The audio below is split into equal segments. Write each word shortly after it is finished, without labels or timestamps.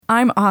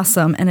I'm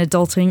awesome and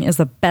adulting is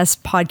the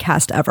best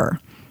podcast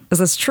ever. Is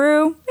this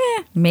true?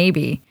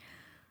 Maybe.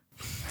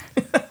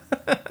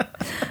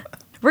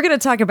 We're going to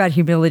talk about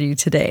humility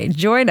today.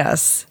 Join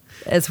us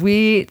as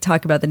we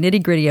talk about the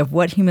nitty-gritty of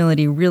what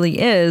humility really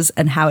is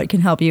and how it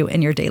can help you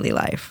in your daily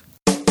life.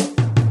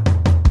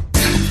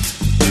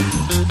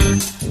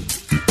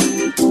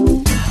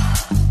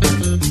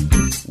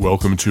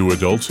 Welcome to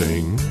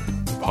Adulting,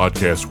 a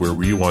podcast where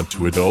we want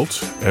to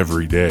adult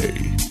every day.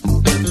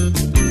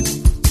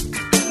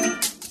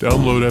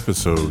 Download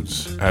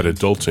episodes at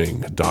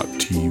adulting.tv.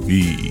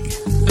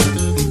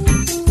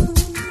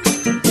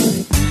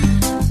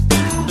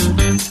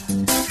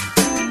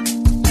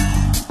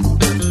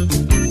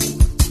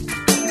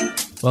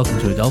 Welcome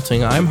to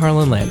Adulting. I'm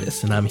Harlan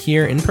Landis, and I'm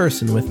here in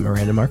person with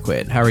Miranda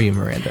Marquette. How are you,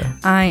 Miranda?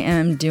 I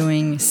am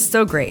doing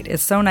so great.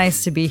 It's so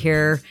nice to be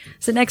here,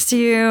 sit next to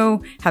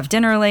you, have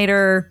dinner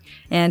later,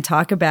 and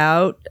talk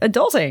about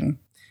adulting.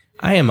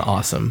 I am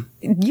awesome.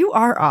 You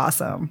are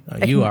awesome.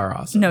 No, you are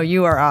awesome. No,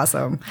 you are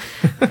awesome.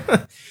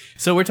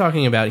 So we're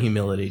talking about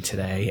humility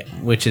today,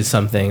 which is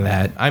something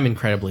that I'm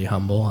incredibly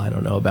humble. I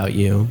don't know about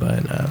you,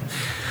 but...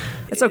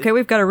 It's okay.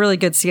 We've got a really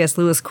good C.S.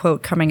 Lewis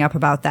quote coming up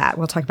about that.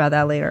 We'll talk about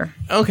that later.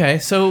 Okay,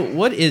 so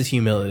what is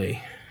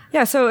humility?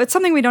 Yeah, so it's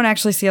something we don't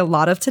actually see a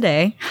lot of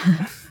today.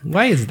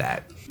 Why is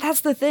that? That's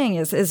the thing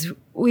is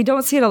we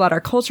don't see it a lot. Our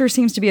culture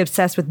seems to be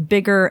obsessed with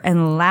bigger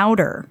and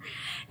louder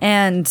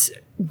and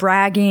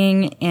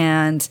bragging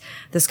and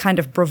this kind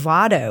of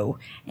bravado.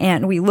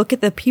 And we look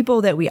at the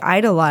people that we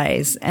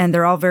idolize and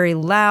they're all very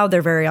loud.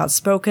 They're very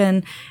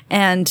outspoken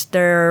and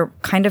they're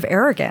kind of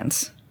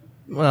arrogant.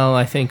 Well,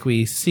 I think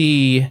we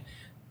see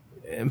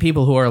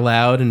people who are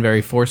loud and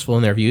very forceful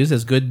in their views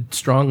as good,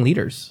 strong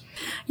leaders.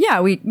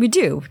 Yeah, we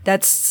do.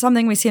 That's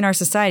something we see in our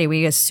society.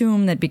 We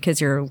assume that because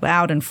you're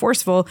loud and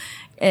forceful,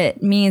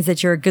 it means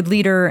that you're a good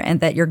leader and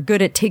that you're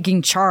good at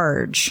taking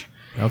charge.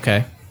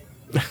 Okay.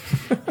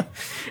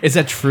 Is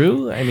that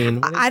true? I mean,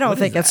 I don't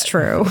think it's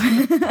true.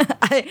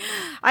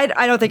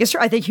 I don't think it's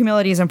true. I think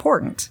humility is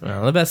important.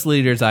 Well, the best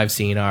leaders I've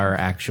seen are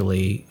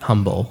actually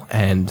humble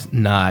and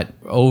not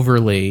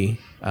overly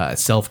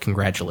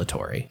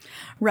self-congratulatory.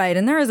 Right,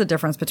 and there is a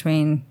difference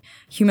between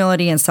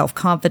humility and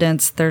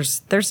self-confidence. There's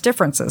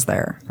differences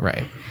there.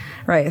 Right.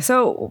 Right.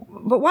 So,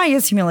 but why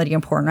is humility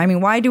important? I mean,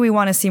 why do we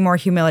want to see more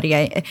humility?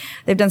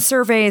 They've done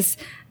surveys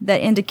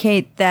that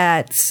indicate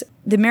that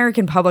the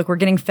American public, we're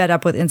getting fed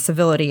up with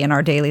incivility in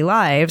our daily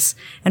lives.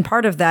 And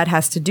part of that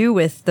has to do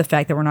with the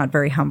fact that we're not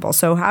very humble.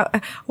 So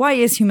why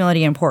is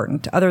humility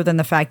important other than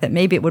the fact that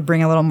maybe it would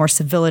bring a little more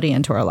civility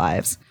into our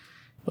lives?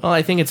 Well,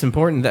 I think it's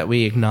important that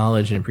we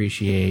acknowledge and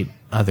appreciate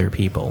other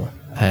people.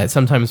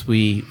 Sometimes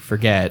we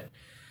forget,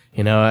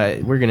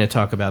 we're going to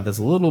talk about this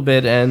a little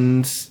bit,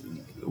 and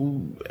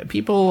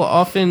people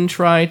often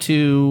try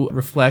to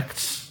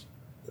reflect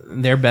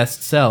their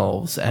best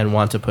selves and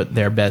want to put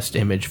their best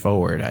image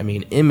forward. I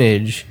mean,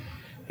 image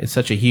is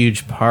such a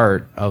huge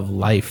part of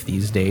life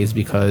these days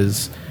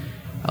because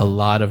a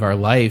lot of our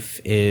life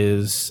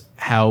is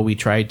how we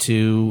try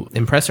to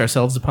impress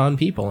ourselves upon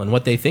people and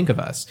what they think of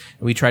us.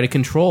 We try to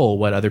control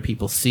what other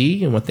people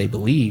see and what they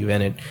believe,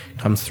 and it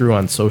comes through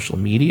on social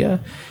media.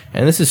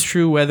 And this is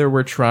true whether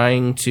we're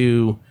trying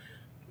to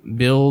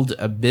build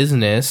a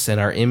business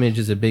and our image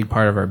is a big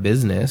part of our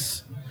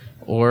business,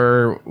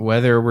 or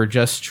whether we're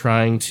just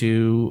trying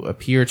to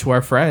appear to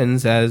our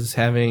friends as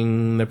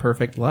having the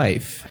perfect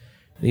life.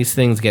 These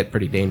things get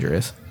pretty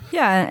dangerous.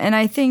 Yeah, and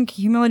I think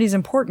humility is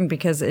important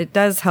because it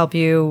does help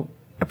you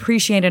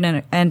appreciate it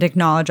and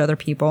acknowledge other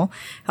people,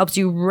 helps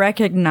you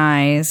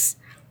recognize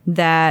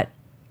that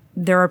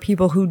there are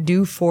people who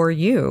do for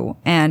you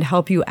and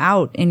help you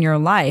out in your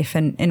life.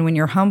 And when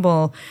you're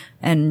humble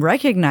and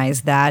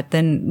recognize that,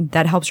 then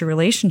that helps your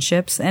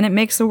relationships and it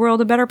makes the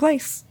world a better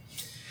place.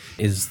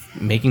 Is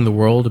making the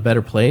world a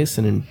better place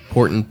an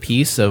important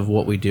piece of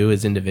what we do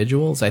as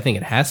individuals? I think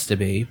it has to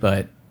be,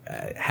 but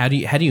how do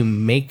you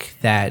make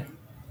that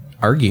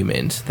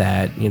argument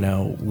that,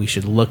 we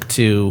should look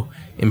to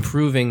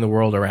improving the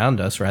world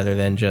around us rather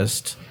than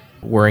just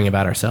worrying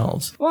about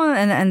ourselves? Well,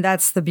 and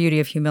that's the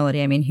beauty of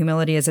humility. I mean,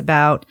 humility is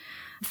about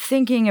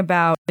thinking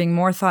about being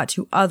more thought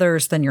to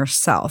others than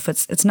yourself.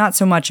 It's not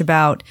so much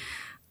about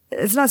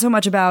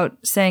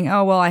saying,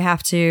 oh, well, I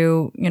have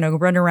to,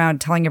 run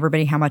around telling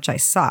everybody how much I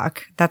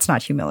suck. That's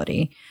not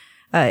humility.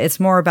 It's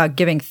more about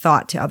giving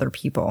thought to other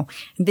people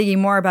and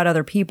thinking more about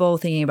other people,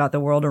 thinking about the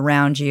world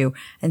around you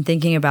and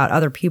thinking about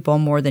other people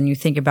more than you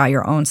think about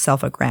your own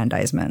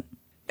self-aggrandizement.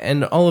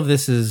 And all of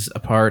this is a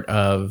part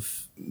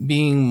of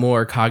being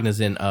more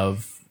cognizant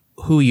of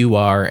who you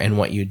are and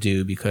what you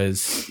do,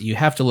 because you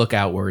have to look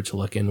outward to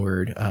look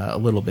inward a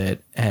little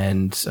bit,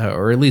 and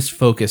or at least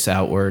focus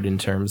outward in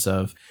terms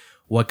of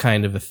what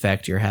kind of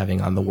effect you're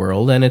having on the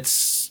world. And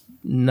it's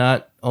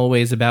not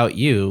always about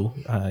you,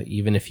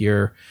 even if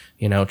you're,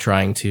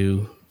 trying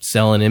to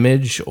sell an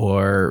image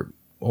or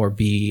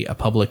be a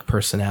public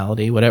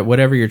personality,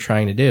 whatever you're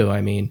trying to do.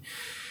 I mean,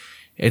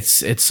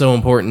 it's so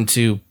important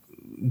to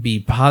be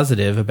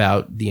positive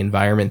about the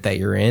environment that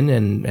you're in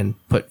and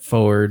put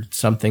forward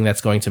something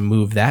that's going to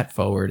move that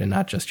forward and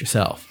not just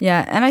yourself.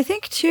 Yeah. And I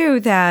think too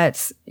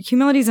that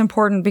humility is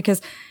important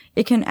because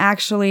it can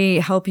actually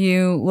help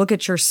you look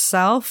at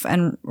yourself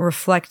and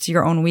reflect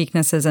your own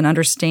weaknesses and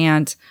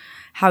understand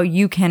how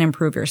you can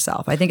improve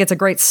yourself. I think it's a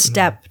great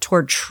step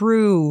toward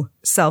true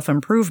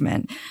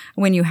self-improvement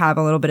when you have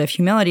a little bit of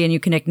humility and you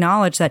can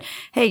acknowledge that,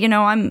 hey, you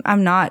know,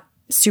 I'm not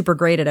super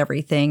great at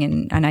everything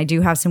and I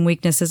do have some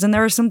weaknesses and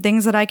there are some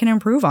things that I can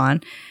improve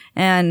on.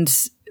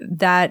 And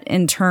that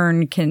in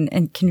turn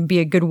can be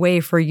a good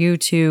way for you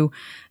to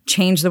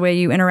change the way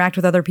you interact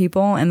with other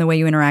people and the way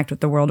you interact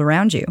with the world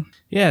around you.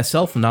 Yeah,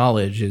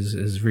 self-knowledge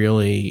is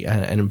really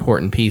an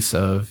important piece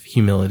of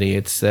humility.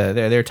 It's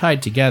they're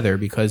tied together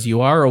because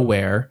you are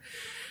aware,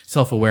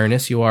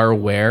 self-awareness, you are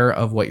aware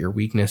of what your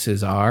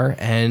weaknesses are,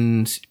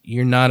 and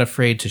you're not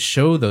afraid to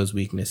show those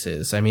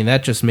weaknesses. I mean,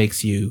 that just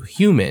makes you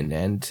human,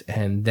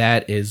 and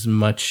that is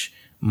much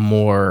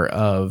more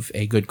of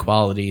a good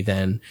quality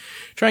than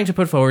trying to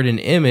put forward an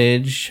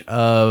image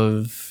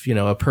of, you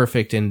know, a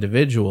perfect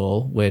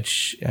individual,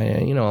 which,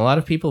 you know, a lot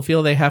of people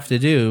feel they have to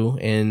do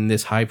in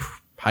this high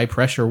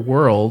pressure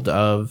world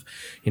of,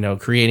 you know,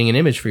 creating an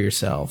image for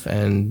yourself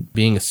and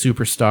being a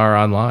superstar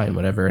online,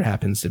 whatever it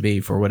happens to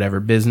be, for whatever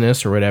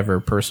business or whatever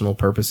personal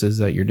purposes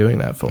that you're doing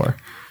that for.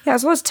 Yeah,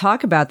 so let's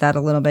talk about that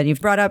a little bit. You've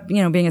brought up,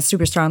 you know, being a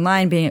superstar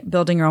online,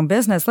 building your own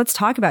business. Let's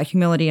talk about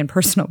humility and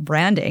personal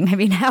branding. I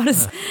mean,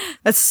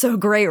 that's so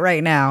great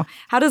right now.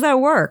 How does that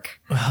work?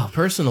 Well,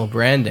 personal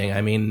branding, I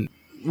mean,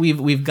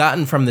 we've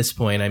gotten from this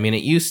point. I mean,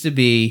 it used to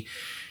be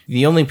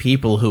the only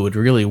people who would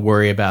really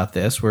worry about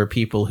this were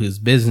people whose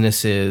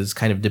businesses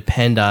kind of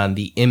depend on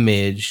the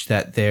image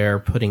that they're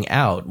putting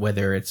out,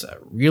 whether it's a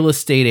real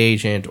estate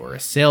agent or a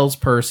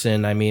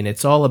salesperson. I mean,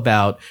 it's all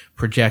about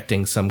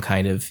projecting some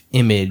kind of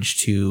image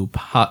to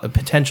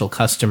potential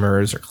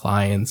customers or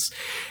clients.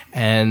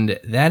 And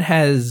that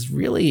has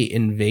really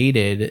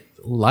invaded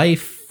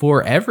life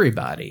for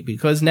everybody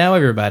because now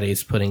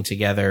everybody's putting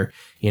together,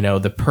 you know,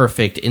 the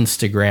perfect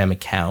Instagram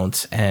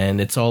account, and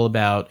it's all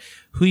about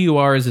who you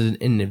are as an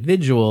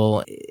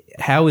individual.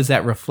 How is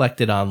that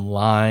reflected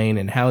online,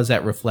 and how is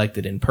that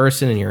reflected in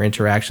person in your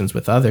interactions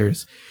with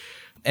others?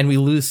 And we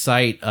lose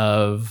sight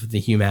of the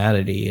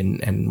humanity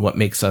and what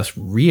makes us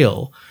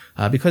real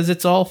because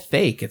it's all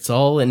fake. It's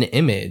all an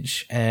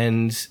image.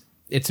 And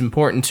it's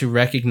important to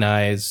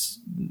recognize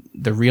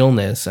the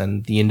realness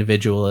and the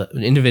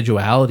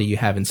individuality you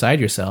have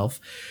inside yourself,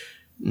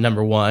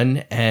 number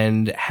one,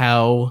 and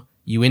how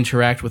you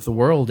interact with the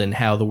world and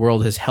how the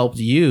world has helped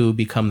you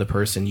become the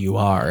person you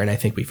are. And I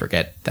think we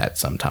forget that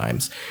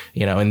sometimes,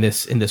 you know, in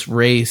this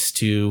race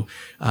to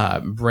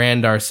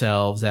brand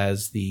ourselves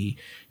as the,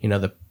 you know,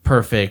 the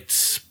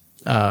perfect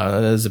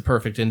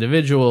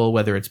individual,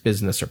 whether it's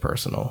business or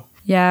personal.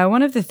 Yeah,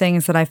 one of the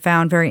things that I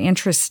found very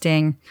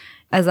interesting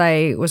as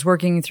I was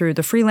working through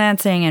the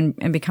freelancing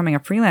and becoming a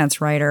freelance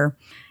writer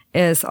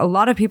is a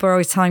lot of people are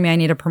always telling me I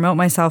need to promote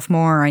myself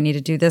more, I need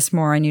to do this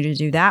more, I need to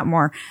do that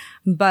more.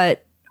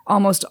 But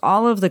almost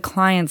all of the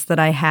clients that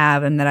I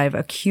have and that I've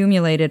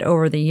accumulated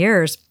over the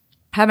years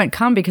haven't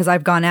come because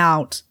I've gone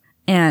out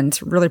and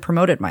really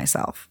promoted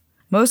myself.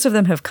 Most of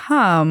them have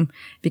come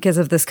because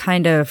of this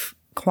kind of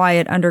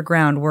quiet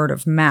underground word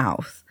of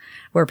mouth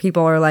where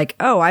people are like,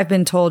 oh, I've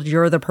been told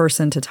you're the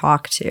person to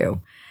talk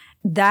to.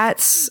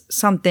 That's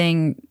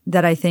something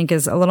that I think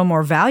is a little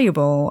more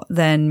valuable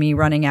than me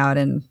running out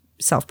and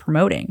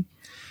self-promoting.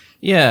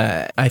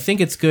 Yeah, I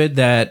think it's good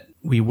that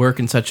we work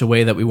in such a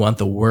way that we want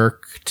the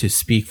work to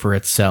speak for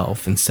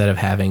itself instead of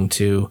having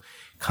to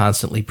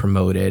constantly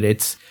promote it.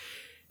 It's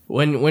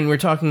when we're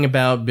talking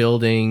about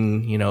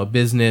building, you know, a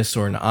business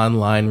or an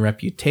online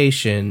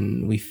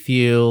reputation, we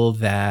feel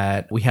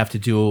that we have to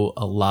do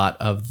a lot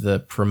of the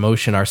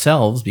promotion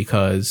ourselves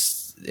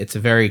because it's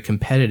a very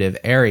competitive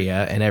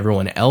area and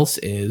everyone else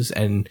is,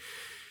 and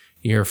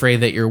you're afraid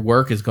that your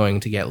work is going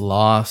to get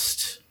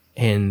lost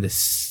in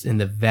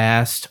the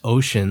vast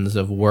oceans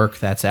of work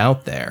that's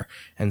out there.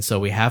 And so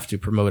we have to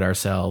promote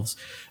ourselves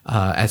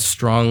as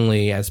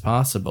strongly as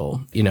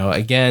possible. You know,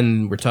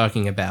 again, we're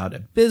talking about a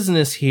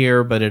business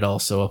here, but it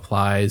also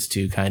applies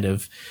to kind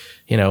of,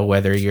 you know,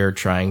 whether you're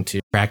trying to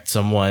attract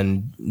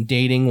someone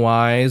dating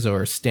wise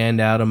or stand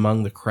out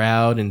among the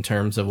crowd in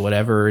terms of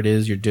whatever it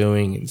is you're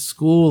doing in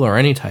school or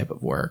any type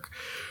of work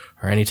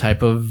or any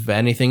type of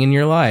anything in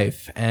your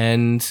life.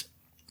 And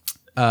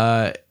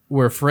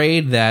we're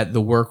afraid that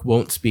the work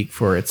won't speak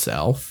for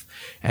itself,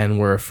 and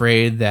we're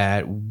afraid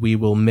that we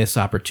will miss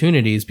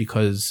opportunities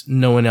because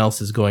no one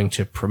else is going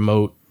to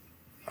promote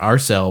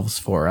ourselves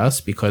for us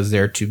because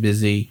they're too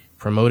busy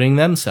promoting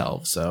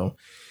themselves. So,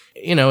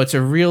 you know, it's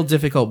a real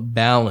difficult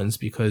balance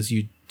because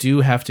you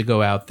do have to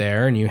go out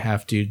there and you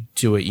have to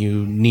do what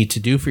you need to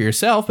do for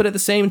yourself, but at the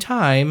same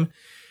time,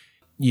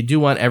 you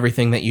do want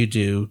everything that you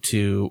do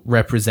to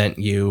represent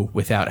you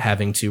without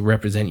having to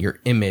represent your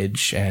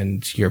image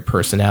and your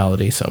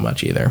personality so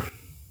much either.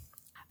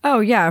 Oh,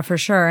 yeah, for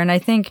sure. And I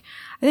think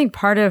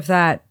part of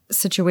that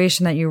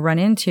situation that you run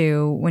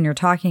into when you're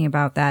talking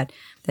about that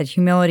that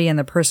humility and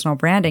the personal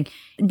branding.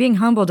 Being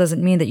humble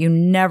doesn't mean that you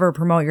never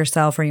promote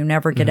yourself or you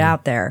never get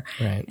out there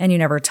and you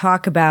never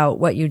talk about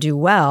what you do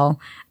well.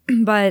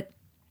 But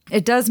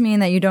it does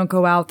mean that you don't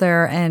go out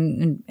there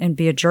and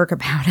be a jerk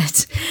about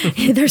it.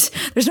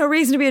 There's no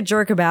reason to be a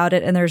jerk about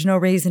it, and there's no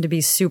reason to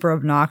be super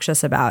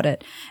obnoxious about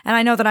it. And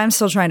I know that I'm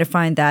still trying to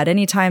find that.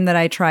 Anytime that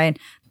I try, and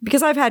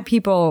because I've had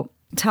people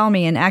tell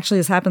me, and actually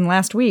this happened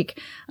last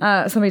week,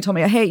 somebody told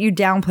me, hey, you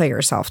downplay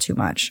yourself too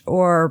much.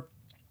 Or,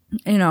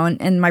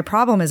 and my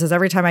problem is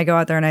every time I go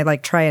out there and I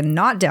like try and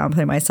not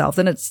downplay myself,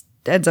 then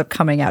ends up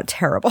coming out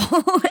terrible.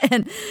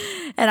 and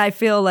I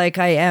feel like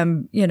I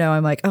am,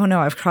 I'm like, oh no,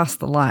 I've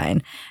crossed the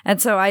line.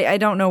 And so I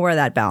don't know where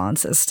that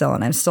balance is still.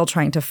 And I'm still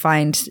trying to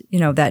find,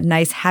 that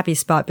nice happy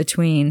spot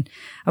between,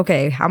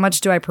 okay, how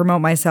much do I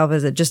promote myself?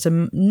 Is it just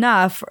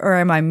enough, or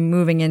am I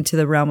moving into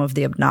the realm of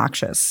the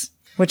obnoxious?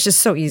 Which is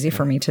so easy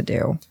for me to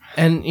do.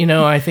 And,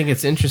 I think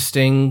it's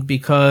interesting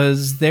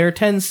because there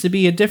tends to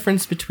be a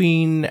difference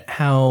between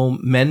how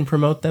men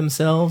promote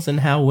themselves and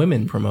how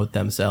women promote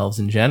themselves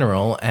in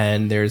general.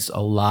 And there's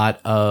a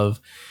lot of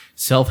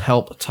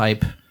self-help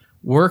type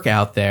work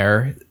out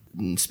there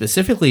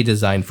specifically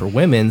designed for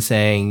women,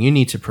 saying you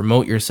need to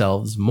promote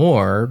yourselves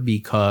more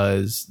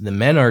because the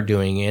men are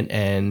doing it,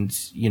 and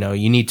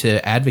you need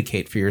to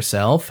advocate for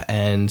yourself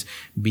and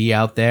be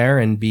out there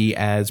and be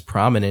as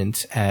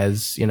prominent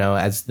as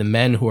as the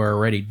men who are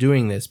already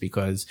doing this,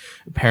 because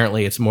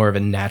apparently it's more of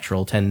a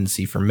natural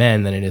tendency for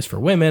men than it is for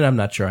women. I'm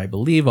not sure I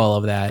believe all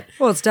of that.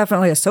 Well, it's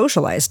definitely a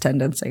socialized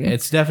tendency.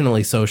 It's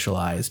definitely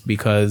socialized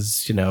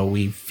because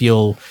we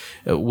feel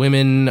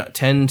women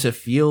tend to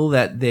feel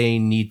that they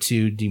need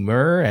to demur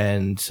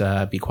and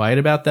be quiet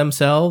about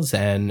themselves,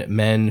 and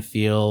men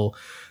feel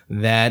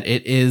that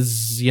it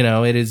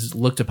is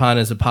looked upon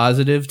as a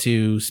positive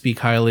to speak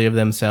highly of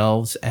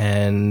themselves.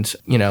 And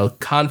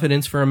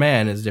confidence for a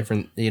man is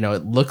different.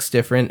 It looks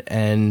different,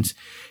 and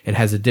it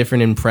has a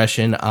different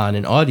impression on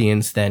an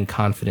audience than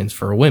confidence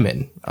for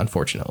women,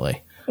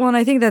 unfortunately. Well, and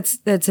I think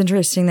that's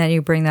interesting that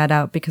you bring that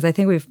out, because I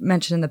think we've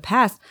mentioned in the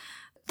past,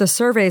 the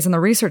surveys and the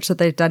research that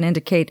they've done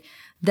indicate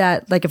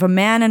that, like, if a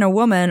man and a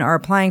woman are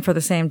applying for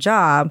the same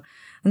job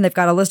and they've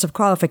got a list of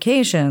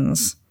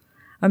qualifications,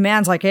 a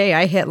man's like, hey,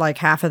 I hit like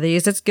half of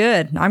these. It's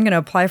good. I'm going to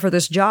apply for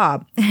this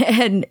job.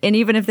 and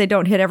even if they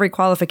don't hit every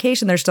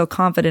qualification, they're still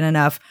confident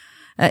enough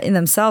in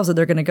themselves that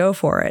they're going to go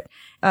for it.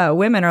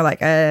 Women are like,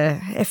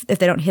 if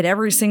they don't hit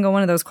every single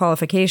one of those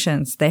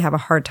qualifications, they have a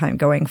hard time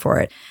going for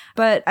it.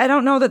 But I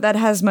don't know that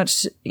has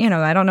much,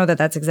 I don't know that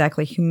that's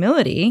exactly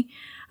humility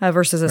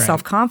versus a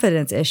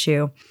self-confidence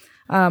issue.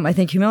 I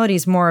think humility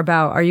is more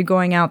about, are you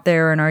going out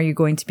there and are you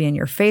going to be in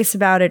your face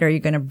about it? Are you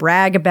going to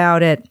brag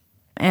about it?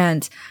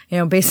 And,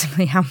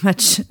 basically how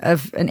much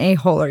of an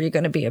a-hole are you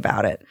going to be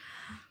about it?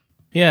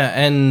 Yeah.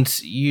 And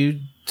you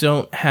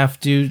don't have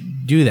to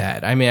do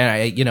that. I mean,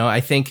 I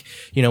think,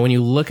 when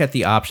you look at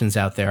the options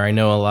out there, I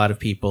know a lot of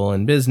people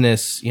in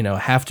business,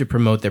 have to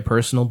promote their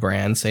personal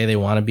brand, say they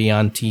want to be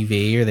on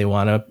TV or they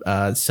want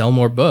to sell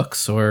more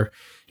books, or,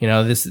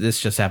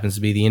 this just happens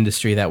to be the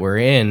industry that we're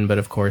in. But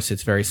of course,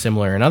 it's very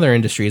similar in other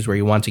industries where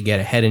you want to get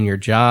ahead in your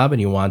job and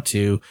you want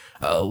to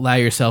allow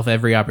yourself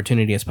every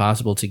opportunity as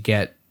possible to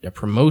get a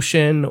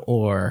promotion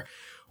or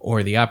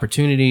the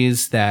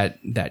opportunities that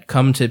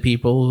come to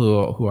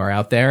people who are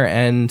out there.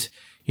 And,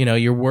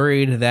 you're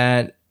worried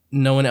that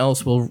no one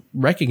else will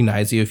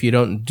recognize you if you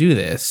don't do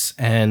this.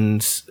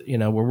 And,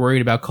 we're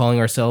worried about calling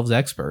ourselves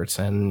experts.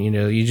 And,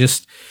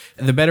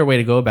 the better way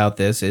to go about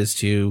this is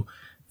to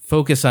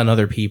focus on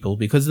other people,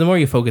 because the more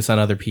you focus on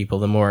other people,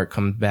 the more it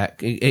comes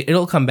back.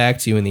 It'll come back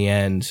to you in the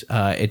end.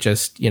 It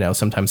just,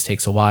 sometimes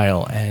takes a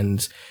while,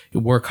 and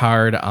you work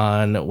hard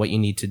on what you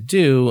need to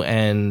do,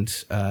 and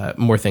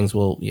more things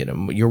will,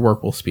 your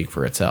work will speak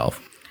for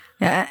itself.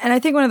 Yeah. And I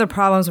think one of the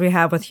problems we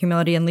have with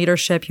humility in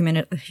leadership,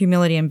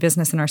 humility in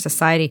business in our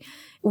society,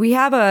 we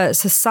have a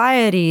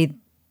society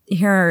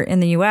here in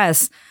the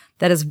U.S.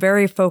 that is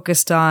very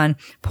focused on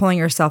pulling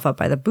yourself up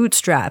by the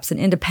bootstraps and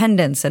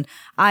independence and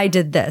I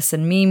did this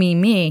and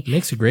me.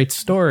 Makes a great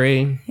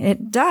story.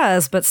 It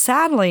does. But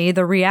sadly,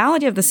 the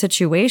reality of the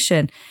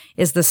situation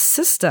is the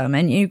system.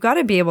 And you've got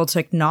to be able to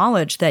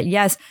acknowledge that,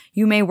 yes,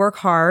 you may work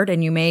hard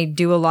and you may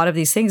do a lot of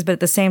these things, but at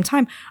the same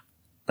time,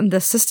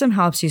 the system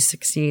helps you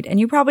succeed. And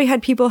you probably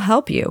had people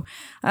help you.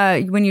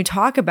 When you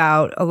talk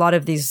about a lot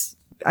of these,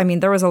 I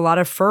mean, there was a lot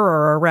of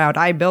furor around,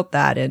 I built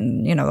that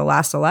in, the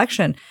last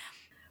election.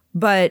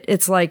 But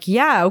it's like,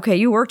 yeah, okay,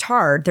 you worked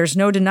hard. There's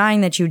no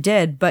denying that you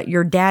did, but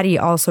your daddy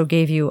also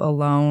gave you a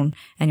loan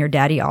and your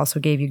daddy also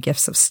gave you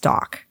gifts of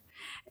stock.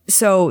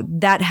 So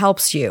that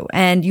helps you.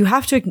 And you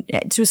have to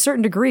a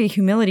certain degree,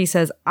 humility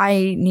says,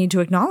 I need to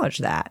acknowledge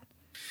that.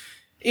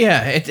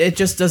 Yeah, it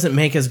just doesn't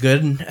make as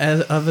good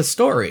of a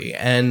story.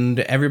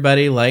 And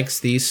everybody likes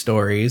these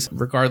stories,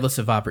 regardless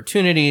of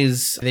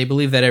opportunities. They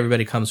believe that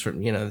everybody comes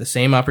from, the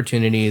same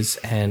opportunities,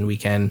 and we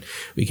can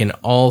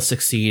all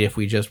succeed if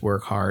we just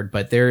work hard.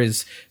 But there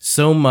is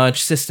so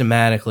much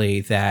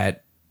systematically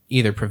that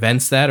either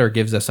prevents that or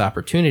gives us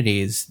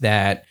opportunities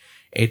that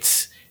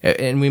it's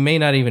And we may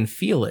not even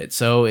feel it.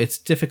 So it's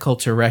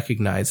difficult to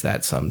recognize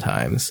that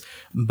sometimes.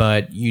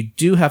 But you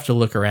do have to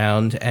look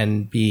around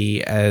and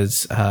be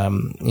as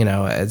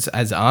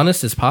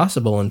honest as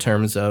possible in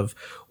terms of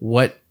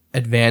what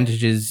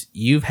advantages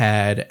you've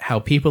had, how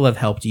people have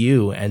helped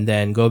you, and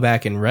then go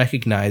back and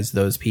recognize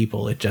those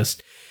people.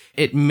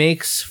 It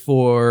makes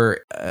for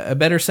a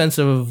better sense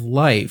of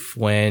life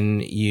when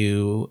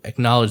you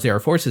acknowledge there are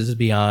forces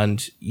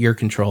beyond your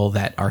control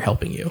that are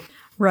helping you.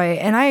 Right.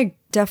 And I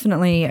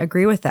definitely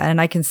agree with that.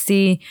 And I can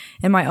see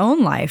in my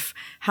own life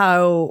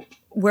how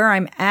where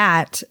I'm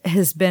at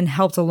has been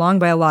helped along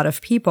by a lot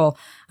of people.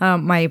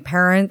 My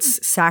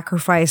parents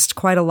sacrificed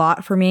quite a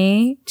lot for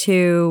me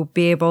to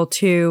be able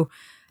to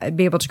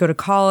go to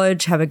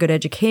college, have a good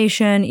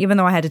education. Even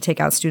though I had to take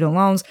out student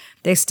loans,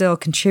 they still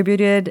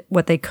contributed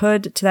what they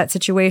could to that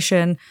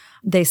situation.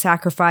 They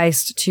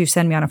sacrificed to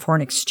send me on a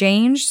foreign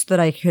exchange so that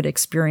I could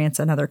experience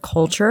another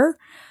culture.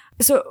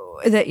 So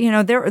that,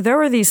 there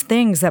were these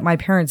things that my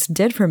parents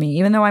did for me,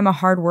 even though I'm a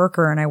hard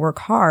worker and I work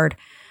hard.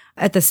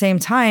 At the same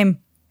time,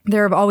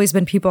 there have always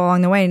been people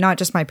along the way, not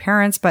just my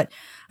parents, but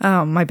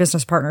my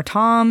business partner,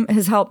 Tom,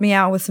 has helped me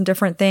out with some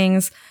different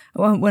things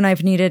when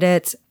I've needed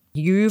it.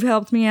 You've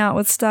helped me out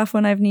with stuff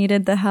when I've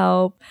needed the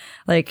help.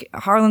 Like,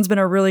 Harlan's been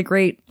a really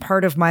great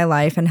part of my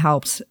life and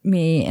helped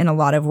me in a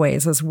lot of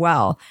ways as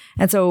well.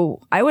 And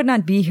so I would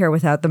not be here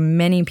without the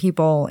many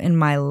people in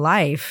my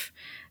life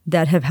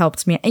that have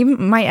helped me.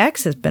 Even my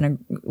ex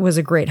was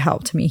a great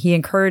help to me. He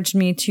encouraged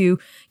me to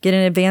get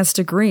an advanced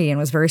degree and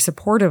was very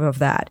supportive of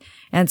that.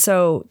 And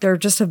so there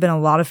just have been a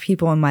lot of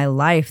people in my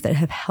life that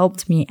have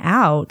helped me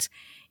out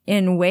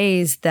in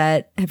ways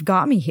that have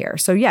got me here.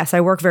 So yes,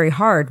 I work very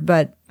hard,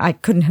 but I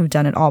couldn't have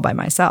done it all by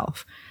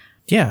myself.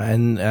 Yeah.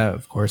 And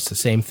of course, the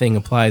same thing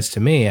applies to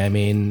me. I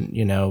mean,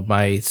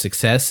 my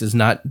success is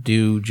not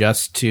due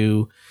just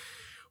to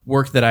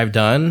work that I've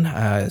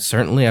done.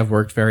 Certainly, I've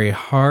worked very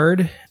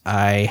hard.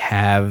 I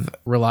have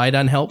relied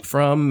on help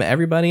from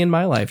everybody in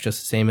my life,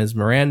 just the same as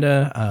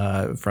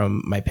Miranda,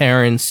 from my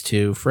parents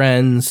to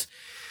friends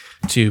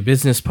to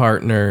business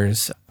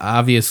partners.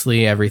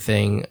 Obviously,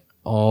 everything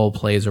all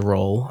plays a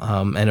role.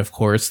 And of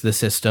course, the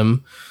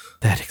system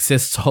that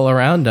exists all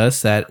around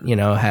us that,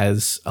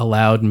 has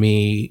allowed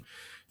me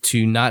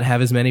to not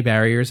have as many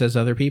barriers as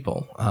other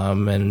people.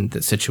 And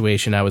the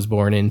situation I was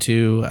born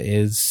into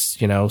is,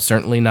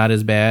 certainly not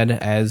as bad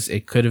as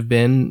it could have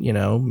been.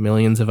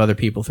 Millions of other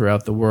people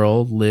throughout the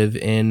world live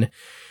in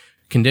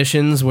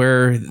conditions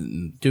where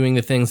doing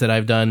the things that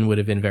I've done would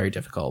have been very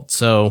difficult.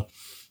 So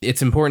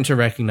it's important to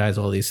recognize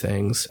all these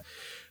things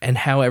and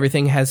how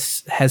everything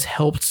has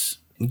helped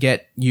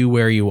get you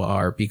where you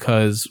are,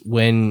 because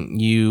when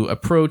you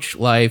approach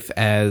life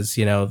as,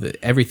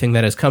 everything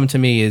that has come to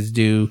me is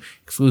due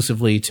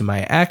exclusively to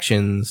my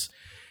actions,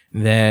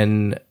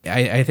 then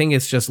I think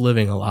it's just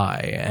living a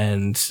lie.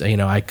 And,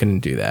 I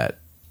couldn't do that.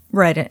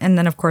 Right. And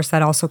then, of course,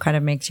 that also kind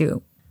of makes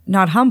you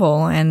not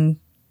humble and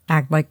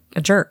act like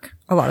a jerk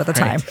a lot of the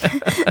time.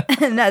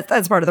 Right. And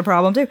that's part of the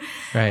problem too.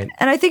 Right.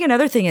 And I think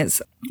another thing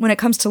is when it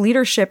comes to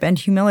leadership and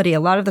humility, a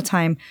lot of the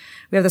time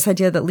we have this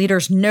idea that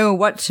leaders know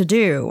what to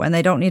do and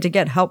they don't need to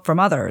get help from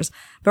others.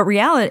 But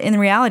in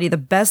reality, the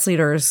best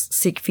leaders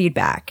seek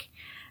feedback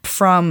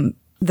from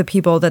the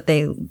people that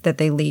they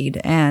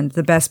lead, and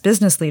the best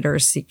business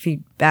leaders seek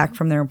feedback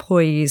from their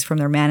employees, from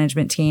their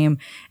management team,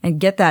 and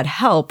get that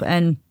help.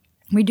 And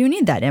we do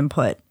need that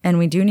input, and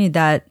we do need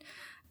that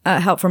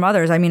help from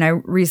others. I mean,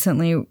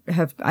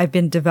 I've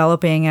been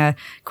developing a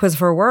quiz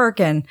for work,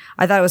 and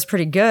I thought it was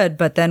pretty good.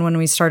 But then when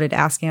we started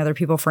asking other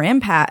people for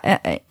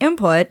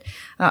input,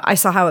 I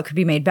saw how it could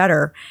be made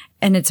better.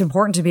 And it's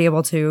important to be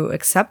able to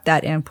accept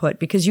that input,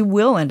 because you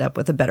will end up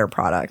with a better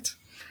product.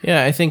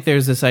 Yeah, I think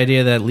there's this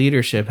idea that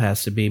leadership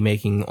has to be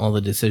making all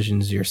the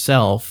decisions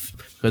yourself,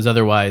 because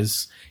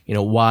otherwise,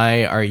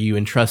 why are you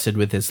entrusted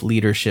with this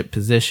leadership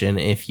position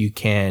if you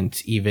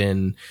can't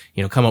even,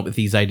 come up with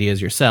these ideas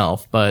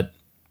yourself? But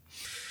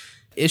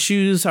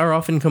issues are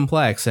often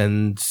complex,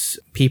 and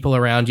people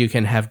around you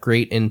can have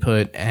great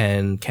input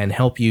and can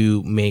help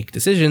you make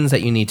decisions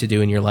that you need to do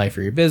in your life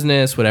or your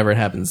business, whatever it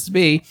happens to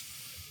be.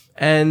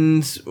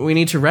 And we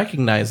need to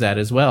recognize that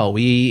as well.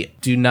 We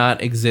do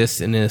not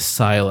exist in a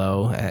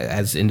silo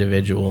as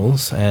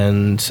individuals,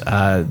 and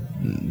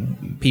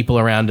people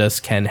around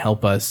us can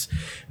help us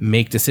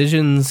make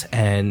decisions.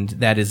 And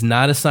that is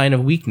not a sign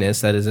of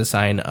weakness. That is a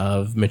sign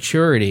of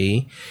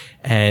maturity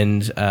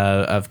and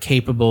of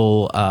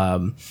capable,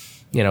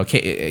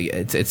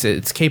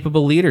 it's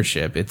capable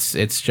leadership.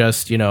 It's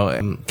just,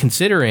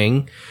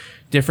 considering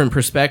different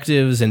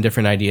perspectives and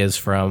different ideas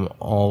from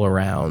all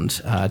around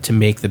to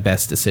make the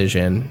best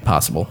decision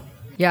possible.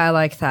 Yeah, I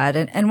like that.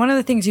 And one of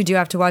the things you do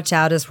have to watch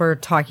out as we're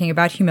talking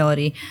about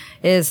humility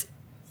is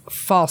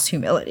false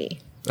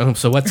humility. Oh,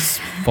 so what's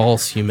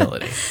false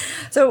humility?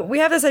 So we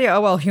have this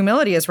idea,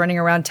 humility is running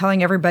around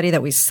telling everybody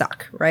that we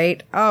suck,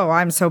 right? Oh,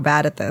 I'm so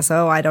bad at this.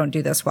 Oh, I don't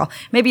do this well.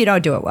 Maybe you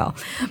don't do it well.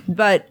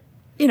 But,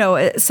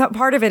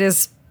 part of it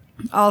is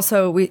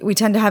also we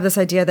tend to have this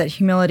idea that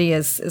humility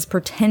is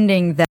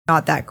pretending that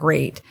not that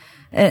great.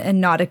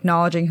 and not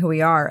acknowledging who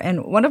we are.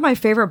 And one of my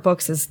favorite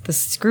books is The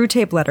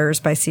Screwtape Letters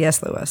by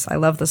C.S. Lewis. I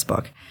love this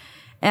book.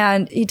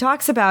 And he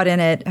talks about in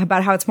it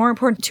about how it's more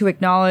important to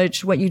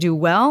acknowledge what you do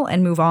well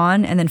and move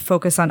on and then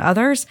focus on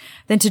others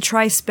than to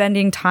try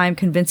spending time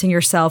convincing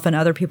yourself and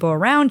other people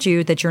around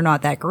you that you're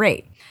not that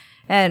great.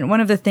 And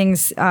one of the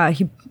things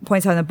he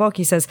points out in the book,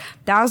 he says,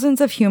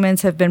 thousands of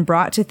humans have been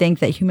brought to think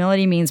that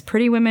humility means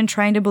pretty women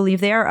trying to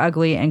believe they are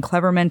ugly and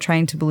clever men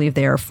trying to believe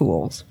they are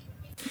fools.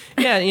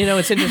 Yeah,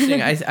 it's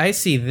interesting. I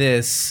see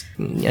this,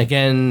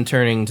 again,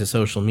 turning to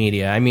social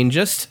media. I mean,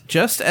 just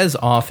as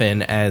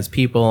often as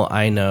people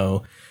I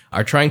know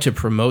are trying to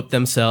promote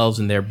themselves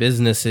and their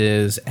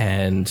businesses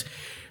and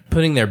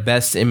putting their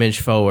best image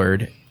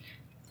forward,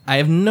 I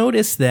have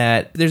noticed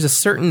that there's a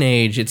certain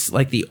age, it's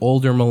like the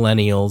older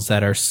millennials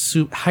that are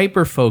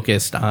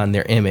hyper-focused on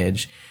their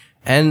image.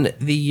 And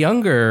the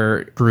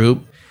younger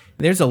group,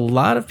 there's a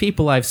lot of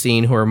people I've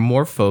seen who are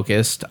more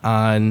focused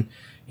on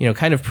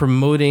kind of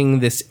promoting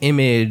this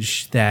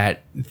image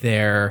that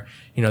they're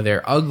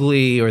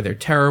ugly or they're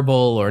terrible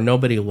or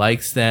nobody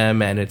likes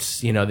them. And it's,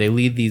 they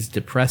lead these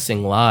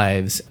depressing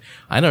lives.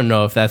 I don't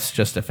know if that's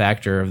just a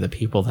factor of the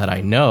people that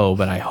I know,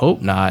 but I hope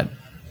not,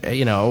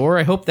 or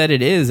I hope that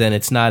it is and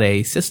it's not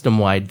a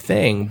system-wide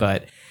thing.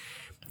 But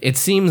it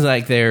seems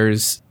like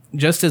there's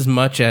just as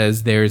much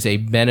as there's a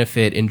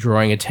benefit in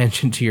drawing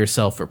attention to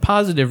yourself for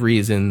positive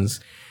reasons,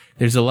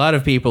 there's a lot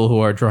of people who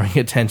are drawing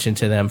attention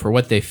to them for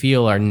what they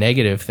feel are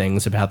negative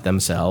things about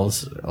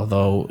themselves,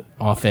 although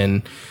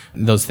often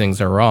those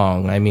things are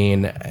wrong. I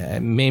mean,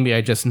 maybe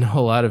I just know a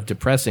lot of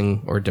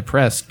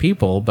depressed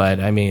people, but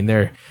I mean,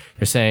 they're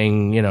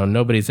saying,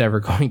 nobody's ever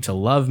going to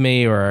love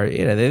me, or,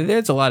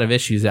 there's a lot of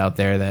issues out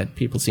there that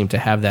people seem to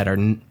have that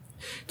are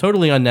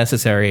totally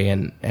unnecessary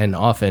and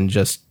often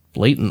just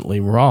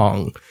blatantly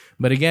wrong.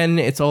 But again,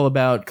 it's all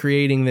about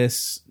creating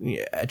this,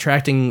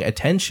 attracting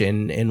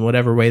attention in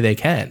whatever way they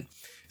can.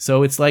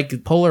 So it's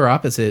like polar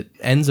opposite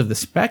ends of the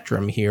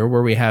spectrum here,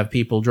 where we have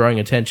people drawing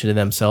attention to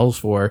themselves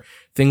for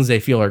things they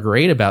feel are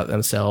great about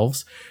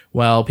themselves,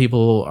 while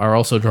people are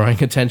also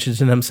drawing attention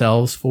to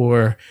themselves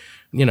for,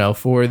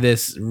 for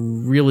this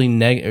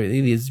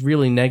these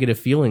really negative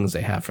feelings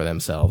they have for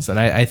themselves. And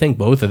I think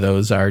both of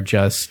those are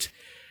just,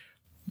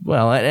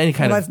 any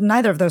kind of...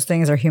 Neither of those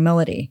things are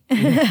humility.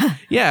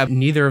 Yeah,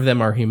 neither of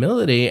them are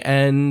humility.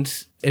 And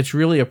it's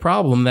really a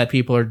problem that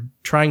people are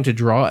trying to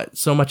draw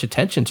so much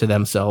attention to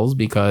themselves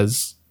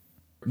because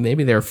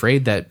maybe they're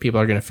afraid that people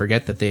are going to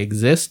forget that they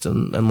exist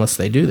unless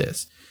they do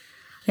this.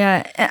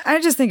 Yeah,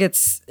 I just think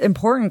it's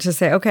important to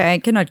say, okay, I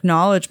can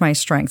acknowledge my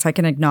strengths. I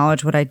can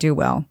acknowledge what I do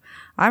well.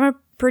 I'm a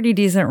pretty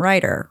decent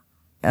writer.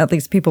 At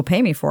least people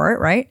pay me for it,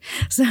 right?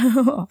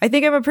 So I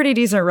think I'm a pretty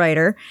decent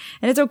writer,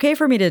 and it's okay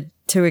for me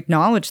to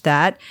acknowledge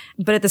that.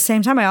 But at the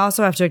same time, I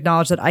also have to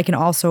acknowledge that I can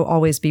also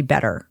always be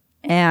better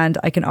and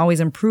I can always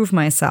improve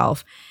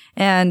myself.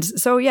 And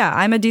so, yeah,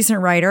 I'm a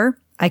decent writer.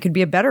 I could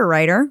be a better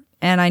writer,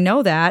 and I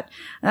know that.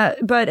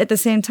 But at the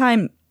same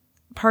time,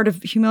 part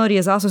of humility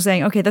is also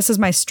saying, okay, this is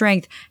my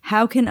strength.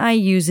 How can I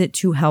use it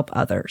to help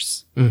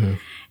others? Mm-hmm.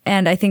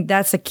 And I think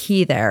that's a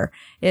key there,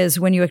 is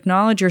when you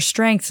acknowledge your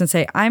strengths and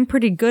say, I'm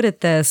pretty good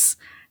at this.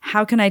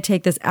 How can I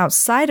take this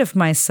outside of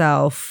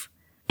myself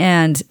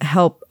and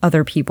help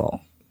other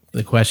people?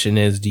 The question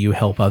is, do you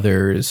help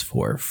others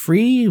for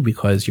free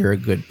because you're a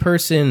good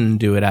person,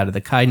 do it out of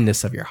the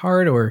kindness of your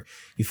heart, or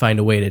you find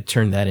a way to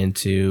turn that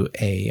into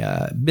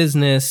a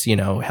business,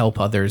 help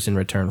others in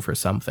return for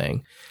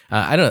something?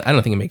 I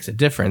don't think it makes a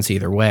difference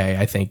either way.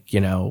 I think,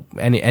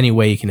 any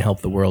way you can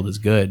help the world is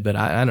good, but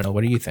I don't know.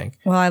 What do you think?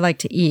 Well, I like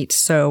to eat,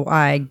 so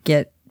I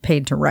get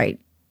paid to write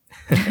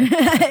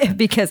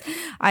because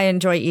I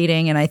enjoy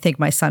eating, and I think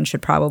my son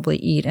should probably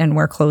eat and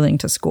wear clothing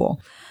to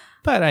school.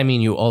 But I mean,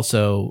 you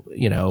also,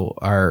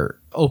 are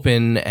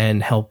open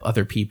and help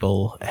other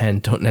people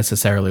and don't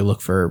necessarily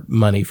look for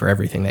money for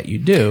everything that you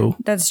do.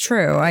 That's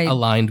true.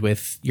 Aligned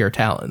with your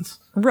talents.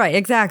 Right,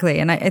 exactly.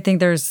 And I think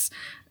there's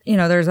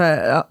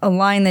a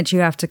line that you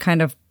have to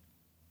kind of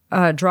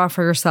draw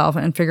for yourself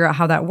and figure out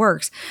how that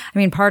works. I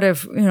mean, part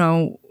of,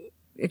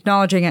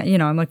 acknowledging it,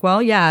 I'm like,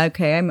 well, yeah,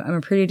 okay, I'm a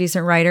pretty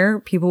decent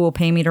writer. People will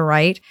pay me to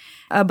write.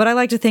 But I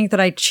like to think that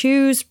I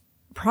choose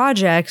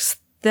projects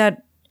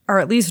that are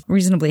at least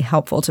reasonably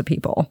helpful to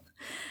people.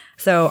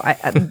 So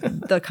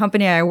the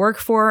company I work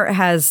for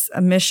has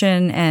a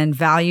mission and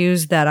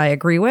values that I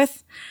agree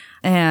with.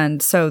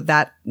 And so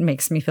that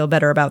makes me feel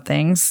better about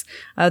things.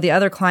 The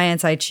other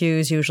clients I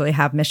choose usually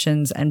have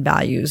missions and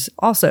values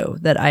also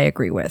that I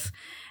agree with.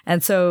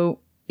 And so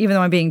even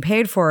though I'm being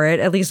paid for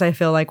it, at least I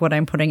feel like what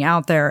I'm putting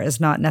out there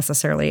is not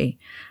necessarily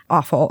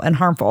awful and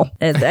harmful.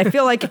 I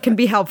feel like it can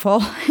be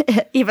helpful,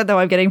 even though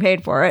I'm getting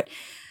paid for it.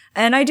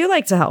 And I do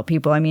like to help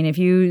people. I mean, if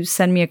you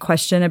send me a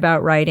question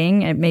about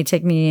writing, it may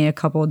take me a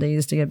couple of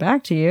days to get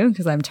back to you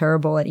because I'm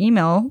terrible at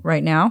email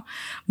right now,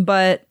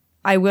 but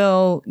I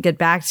will get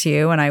back to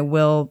you and I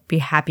will be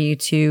happy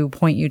to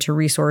point you to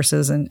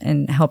resources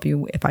and help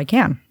you if I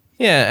can.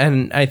 Yeah.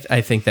 And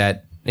I think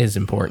that is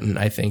important.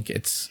 I think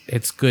it's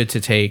good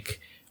to take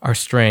our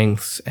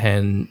strengths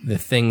and the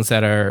things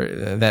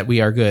that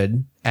we are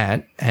good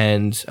at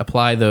and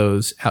apply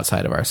those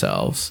outside of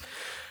ourselves.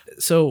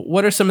 So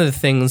what are some of the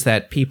things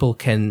that people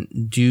can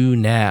do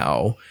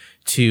now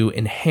to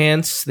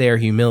enhance their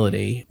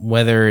humility,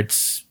 whether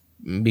it's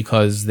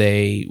because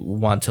they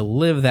want to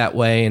live that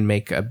way and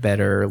make a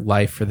better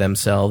life for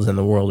themselves and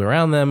the world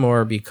around them,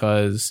 or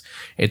because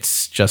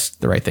it's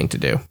just the right thing to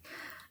do?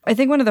 I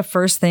think one of the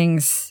first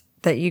things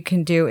that you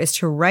can do is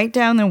to write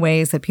down the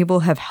ways that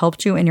people have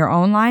helped you in your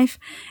own life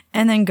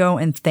and then go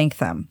and thank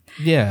them.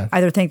 Yeah.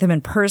 Either thank them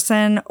in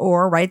person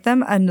or write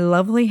them a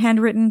lovely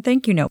handwritten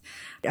thank you note.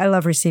 I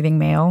love receiving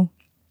mail,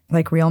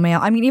 like real mail.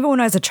 I mean, even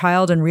when I was a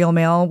child and real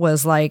mail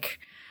was like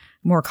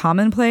more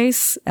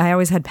commonplace, I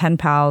always had pen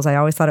pals. I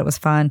always thought it was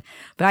fun,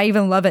 but I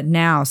even love it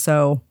now.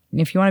 So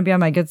if you want to be on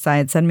my good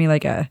side, send me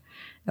like a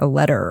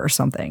letter or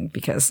something,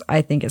 because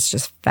I think it's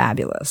just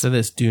fabulous. So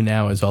this Do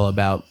Now is all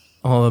about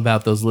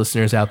those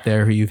listeners out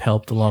there who you've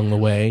helped along the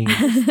way,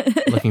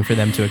 looking for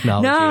them to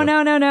acknowledge you.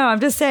 No. I'm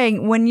just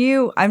saying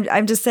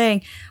I'm just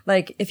saying,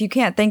 like, if you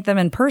can't thank them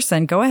in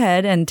person, go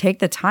ahead and take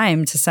the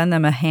time to send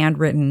them a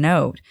handwritten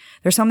note.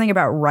 There's something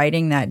about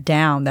writing that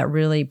down that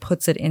really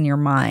puts it in your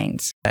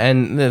mind.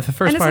 And the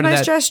first and part it's a of nice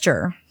that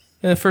gesture.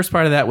 The first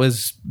part of that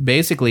was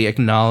basically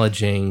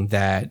acknowledging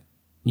that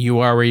you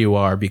are where you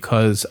are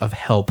because of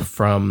help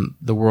from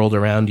the world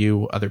around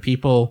you, other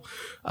people,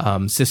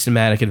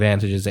 systematic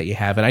advantages that you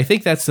have. And I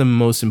think that's the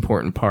most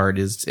important part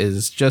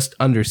is just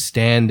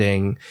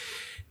understanding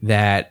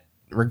that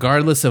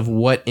regardless of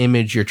what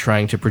image you're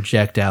trying to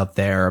project out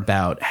there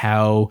about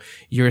how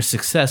you're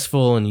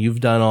successful and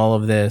you've done all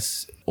of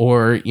this,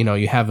 or, you know,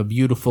 you have a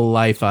beautiful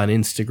life on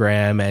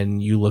Instagram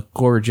and you look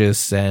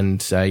gorgeous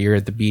and you're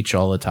at the beach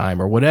all the time,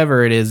 or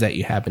whatever it is that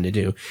you happen to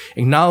do,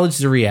 acknowledge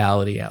the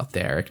reality out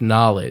there,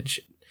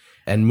 acknowledge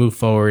and move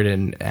forward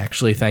and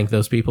actually thank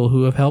those people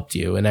who have helped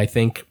you. And I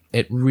think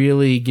it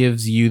really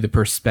gives you the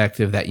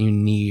perspective that you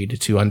need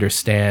to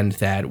understand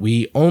that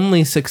we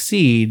only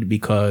succeed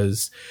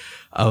because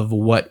of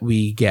what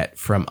we get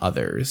from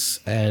others.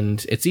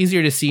 And it's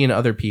easier to see in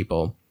other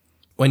people.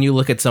 When you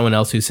look at someone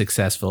else who's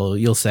successful,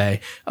 you'll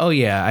say, oh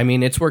yeah, I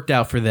mean, it's worked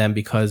out for them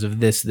because of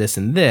this, this,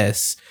 and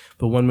this.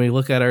 But when we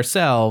look at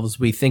ourselves,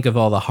 we think of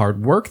all the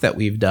hard work that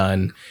we've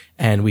done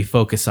and we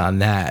focus on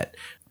that.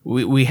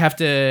 We have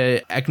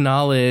to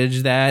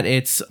acknowledge that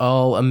it's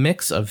all a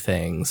mix of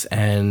things,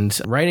 and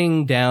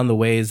writing down the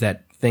ways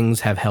that things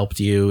have helped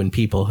you and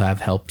people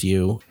have helped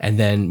you, and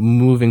then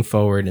moving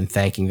forward and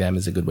thanking them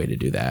is a good way to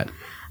do that.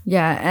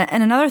 Yeah.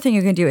 And another thing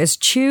you can do is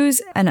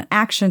choose an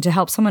action to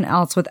help someone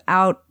else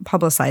without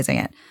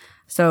publicizing it.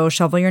 So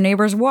shovel your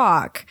neighbor's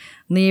walk,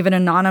 leave an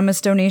anonymous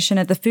donation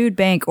at the food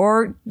bank,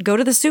 or go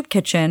to the soup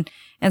kitchen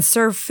and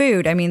serve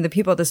food. I mean, the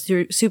people at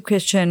the soup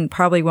kitchen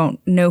probably won't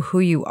know who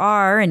you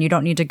are, and you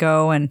don't need to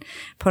go and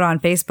put on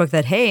Facebook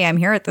that, hey, I'm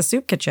here at the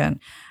soup kitchen.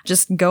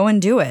 Just go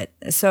and do it.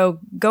 So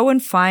go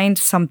and find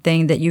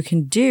something that you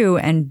can do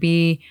and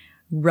be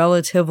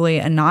relatively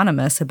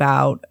anonymous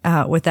about,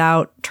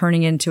 without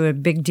turning into a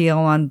big deal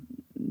on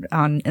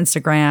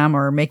Instagram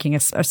or making a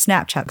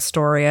Snapchat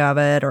story of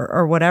it,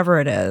 or whatever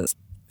it is.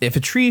 If a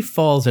tree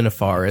falls in a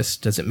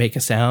forest, does it make a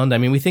sound? I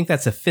mean, we think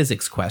that's a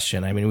physics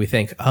question. I mean, we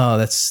think, oh,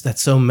 that's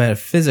so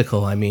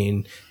metaphysical. I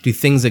mean, do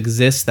things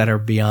exist that are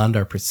beyond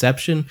our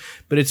perception?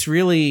 But it's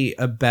really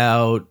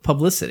about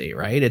publicity,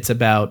 right? It's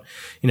about,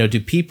 do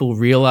people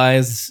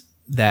realize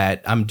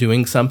that I'm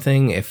doing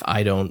something if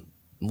I don't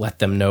let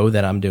them know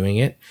that I'm doing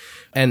it?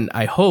 And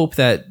I hope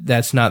that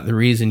that's not the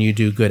reason you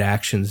do good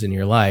actions in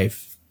your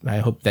life. I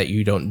hope that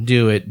you don't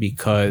do it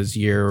because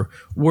you're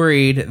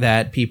worried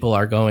that people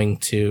are going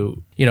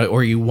to,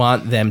 or you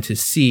want them to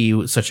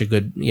see such a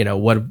good,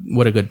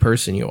 what a good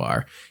person you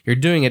are. You're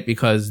doing it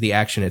because the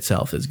action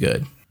itself is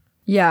good.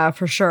 Yeah,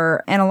 for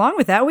sure. And along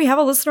with that, we have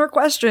a listener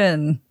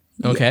question.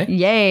 Okay.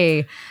 Yay.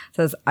 It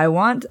says, I'm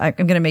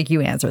going to make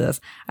you answer this.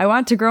 I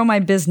want to grow my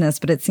business,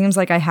 but it seems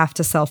like I have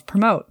to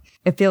self-promote.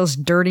 It feels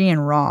dirty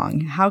and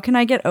wrong. How can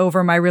I get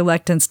over my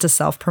reluctance to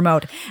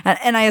self-promote?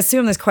 And I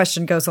assume this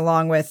question goes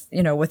along with,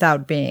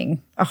 without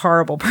being a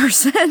horrible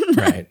person.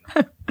 Right.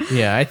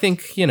 Yeah, I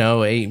think,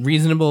 a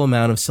reasonable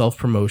amount of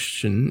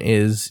self-promotion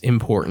is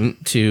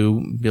important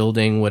to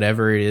building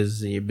whatever it is,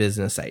 the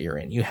business that you're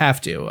in. You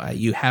have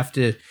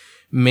to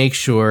make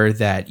sure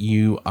that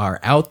you are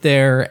out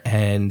there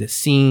and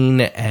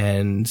seen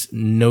and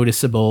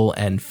noticeable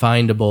and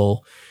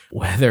findable.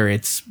 Whether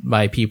it's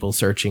by people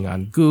searching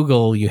on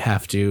Google, you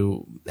have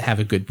to have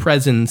a good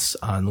presence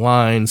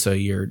online, so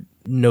you're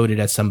noted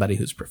as somebody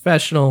who's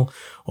professional,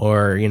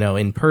 or,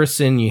 in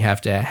person, you have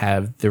to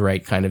have the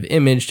right kind of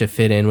image to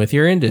fit in with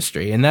your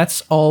industry. And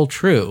that's all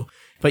true.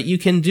 But you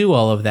can do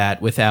all of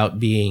that without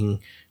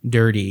being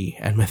dirty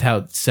and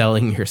without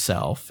selling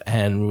yourself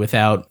and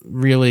without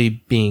really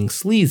being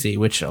sleazy,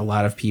 which a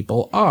lot of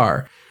people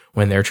are.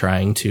 when they're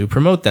trying to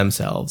promote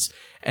themselves.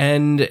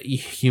 And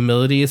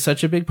humility is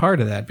such a big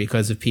part of that,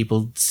 because if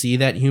people see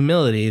that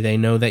humility, they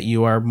know that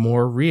you are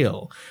more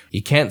real.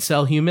 You can't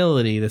sell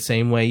humility the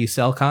same way you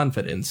sell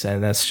confidence,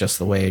 and that's just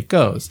the way it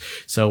goes.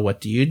 So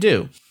what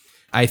do?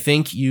 I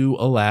think you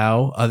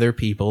allow other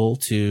people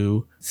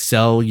to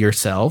sell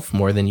yourself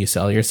more than you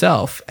sell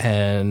yourself.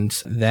 And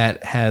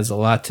that has a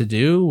lot to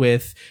do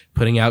with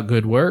putting out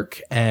good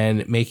work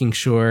and making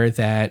sure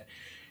that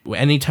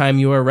anytime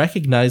you are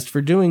recognized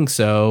for doing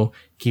so,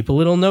 keep a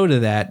little note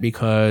of that,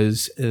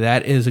 because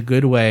that is a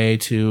good way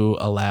to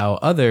allow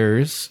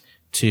others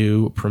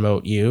to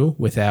promote you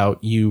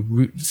without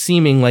you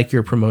seeming like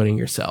you're promoting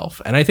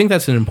yourself. And I think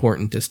that's an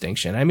important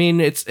distinction. I mean,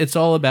 it's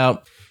all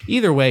about,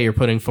 either way, you're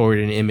putting forward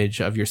an image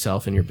of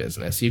yourself and your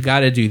business. You got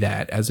to do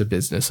that as a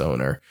business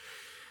owner.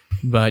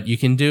 But you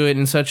can do it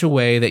in such a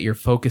way that you're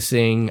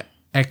focusing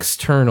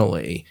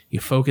externally. You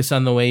focus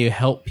on the way you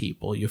help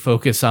people. You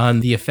focus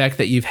on the effect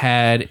that you've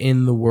had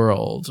in the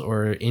world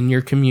or in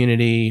your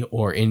community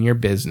or in your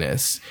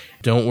business.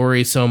 Don't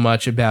worry so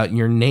much about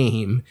your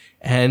name,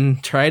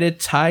 and try to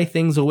tie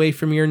things away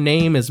from your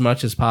name as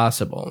much as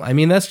possible. I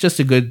mean, that's just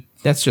a good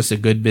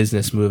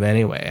business move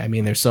anyway. I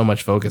mean, there's so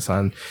much focus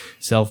on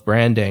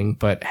self-branding,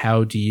 but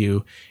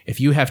if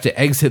you have to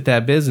exit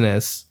that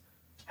business,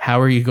 how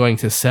are you going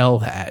to sell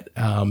that?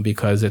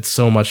 Because it's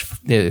so much,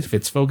 if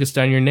it's focused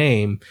on your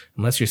name,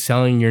 unless you're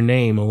selling your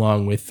name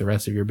along with the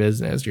rest of your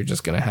business, you're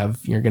going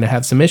to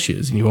have some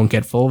issues and you won't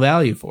get full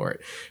value for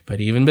it. But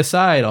even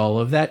beside all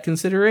of that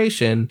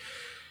consideration,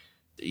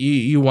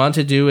 you want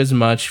to do as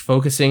much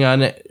focusing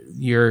on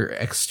your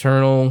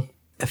external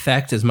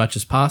effect as much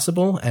as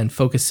possible and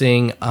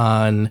focusing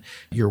on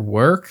your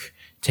work,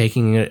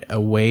 taking it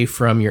away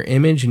from your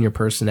image and your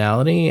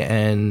personality,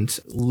 and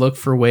look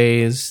for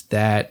ways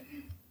that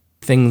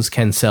things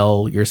can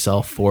sell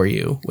yourself for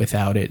you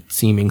without it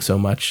seeming so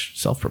much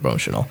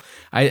self-promotional.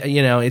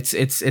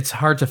 It's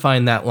hard to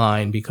find that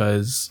line,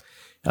 because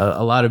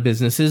a lot of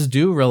businesses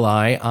do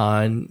rely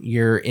on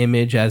your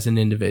image as an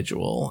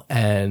individual,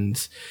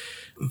 and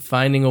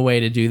finding a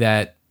way to do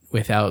that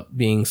without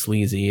being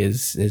sleazy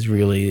is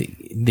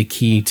really the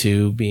key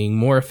to being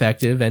more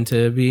effective and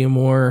to be a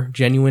more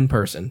genuine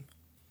person.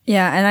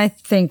 Yeah. And I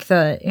think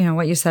that,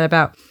 what you said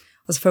about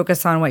let's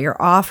focus on what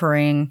you're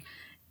offering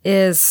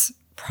is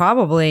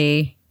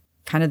probably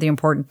kind of the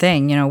important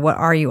thing. What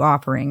are you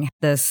offering?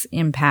 This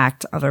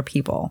impact other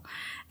people.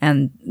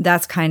 And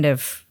that's kind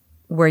of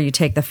where you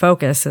take the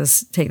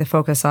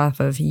focus off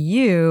of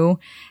you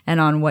and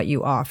on what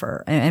you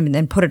offer, and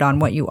then put it on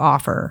what you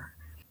offer.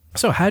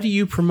 So how do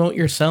you promote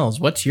yourselves?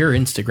 What's your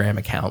Instagram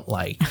account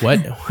like?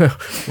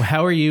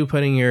 How are you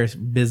putting your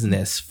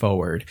business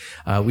forward?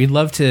 We'd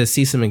love to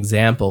see some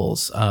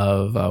examples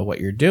of what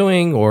you're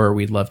doing, or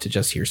we'd love to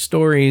just hear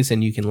stories,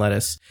 and you can let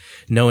us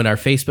know in our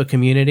Facebook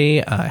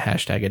community,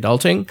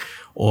 #adulting,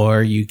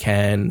 or you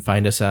can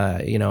find us,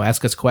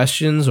 ask us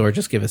questions or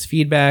just give us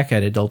feedback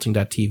at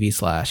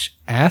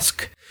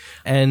adulting.tv/ask,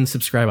 and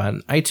subscribe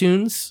on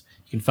iTunes.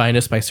 You can find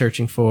us by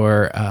searching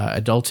for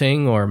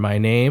Adulting or my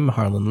name,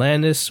 Harlan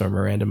Landis, or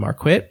Miranda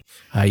Marquit.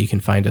 You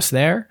can find us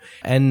there,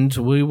 and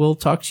we will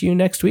talk to you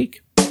next week.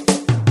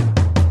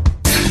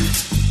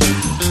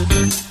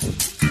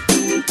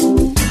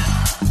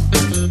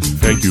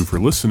 Thank you for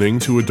listening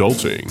to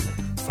Adulting.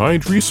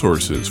 Find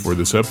resources for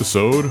this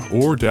episode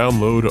or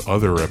download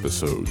other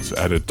episodes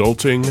at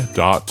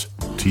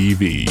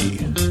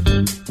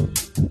adulting.tv.